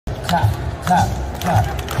tap, tap, tap.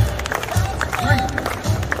 3,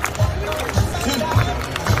 2,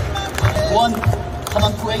 1. Come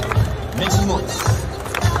on, Kuwait. Make some noise.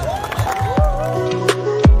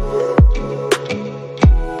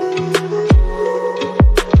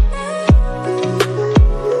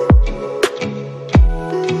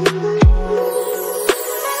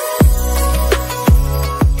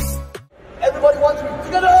 Everybody wants to be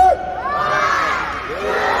together. 1, 2,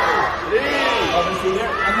 3. Obviously there.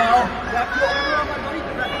 And now,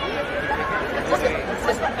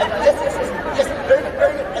 yes, very good,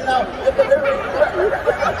 very good. And now,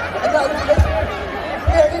 and now,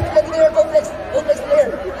 there, go next there,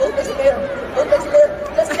 go next there.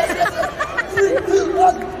 Yes. 3, 2,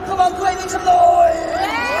 1. Come on, Kuwait, make some noise.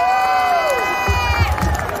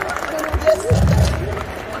 Yes.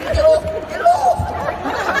 Get off.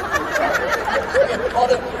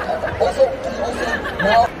 Also,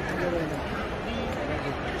 now,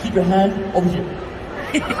 keep your hand over here.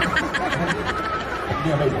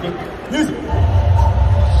 Yeah, amazing. Okay. Music.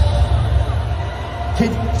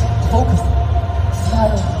 Kid, focus.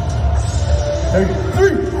 Smile. Very good. 3,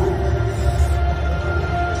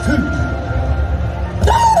 2.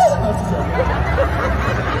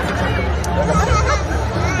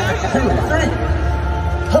 Here we go. 3.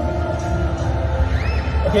 Hup.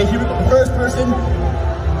 Okay, here we go. The first person.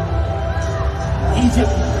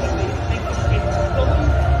 Egypt.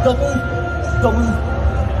 Don't move.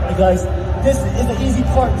 Hey guys, this is the easy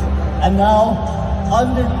part. And now,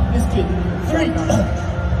 under this kid. 3.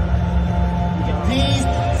 Please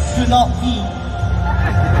do not eat.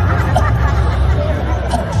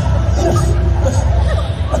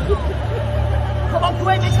 Come on,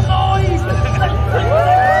 Kuwait, make some noise.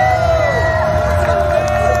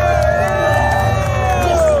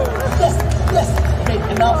 Yes. Okay,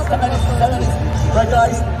 and now 7 minutes. Right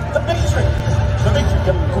guys, the big trick.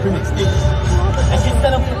 Yep, open it, stay. And get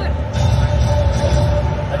stand up.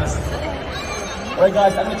 Like this. Alright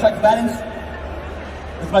guys, I'm gonna try to balance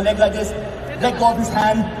with my leg like this. Let go of his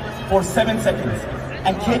hand for 7 seconds.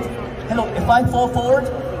 And kid, hello, if I fall forward,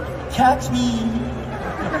 catch me.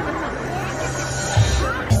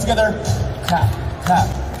 Together, tap, tap,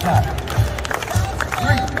 tap.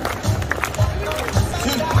 3,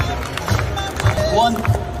 2, 1.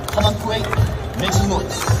 Come on, Kuwait, make some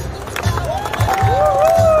noise.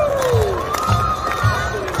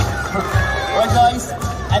 Alright guys,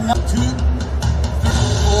 and now 2, 3,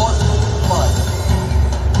 4, 5.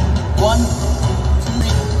 1, 2,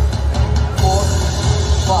 4,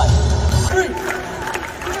 5. 3,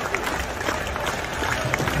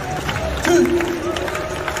 2,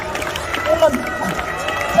 1.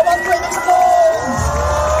 Come on, Kuwait, make some noise.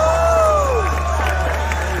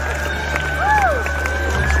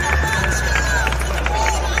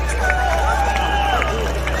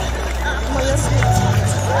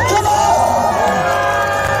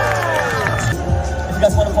 If you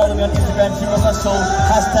guys want to follow me on Instagram, Herosan Show,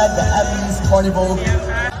 hashtag the Avenues Carnival.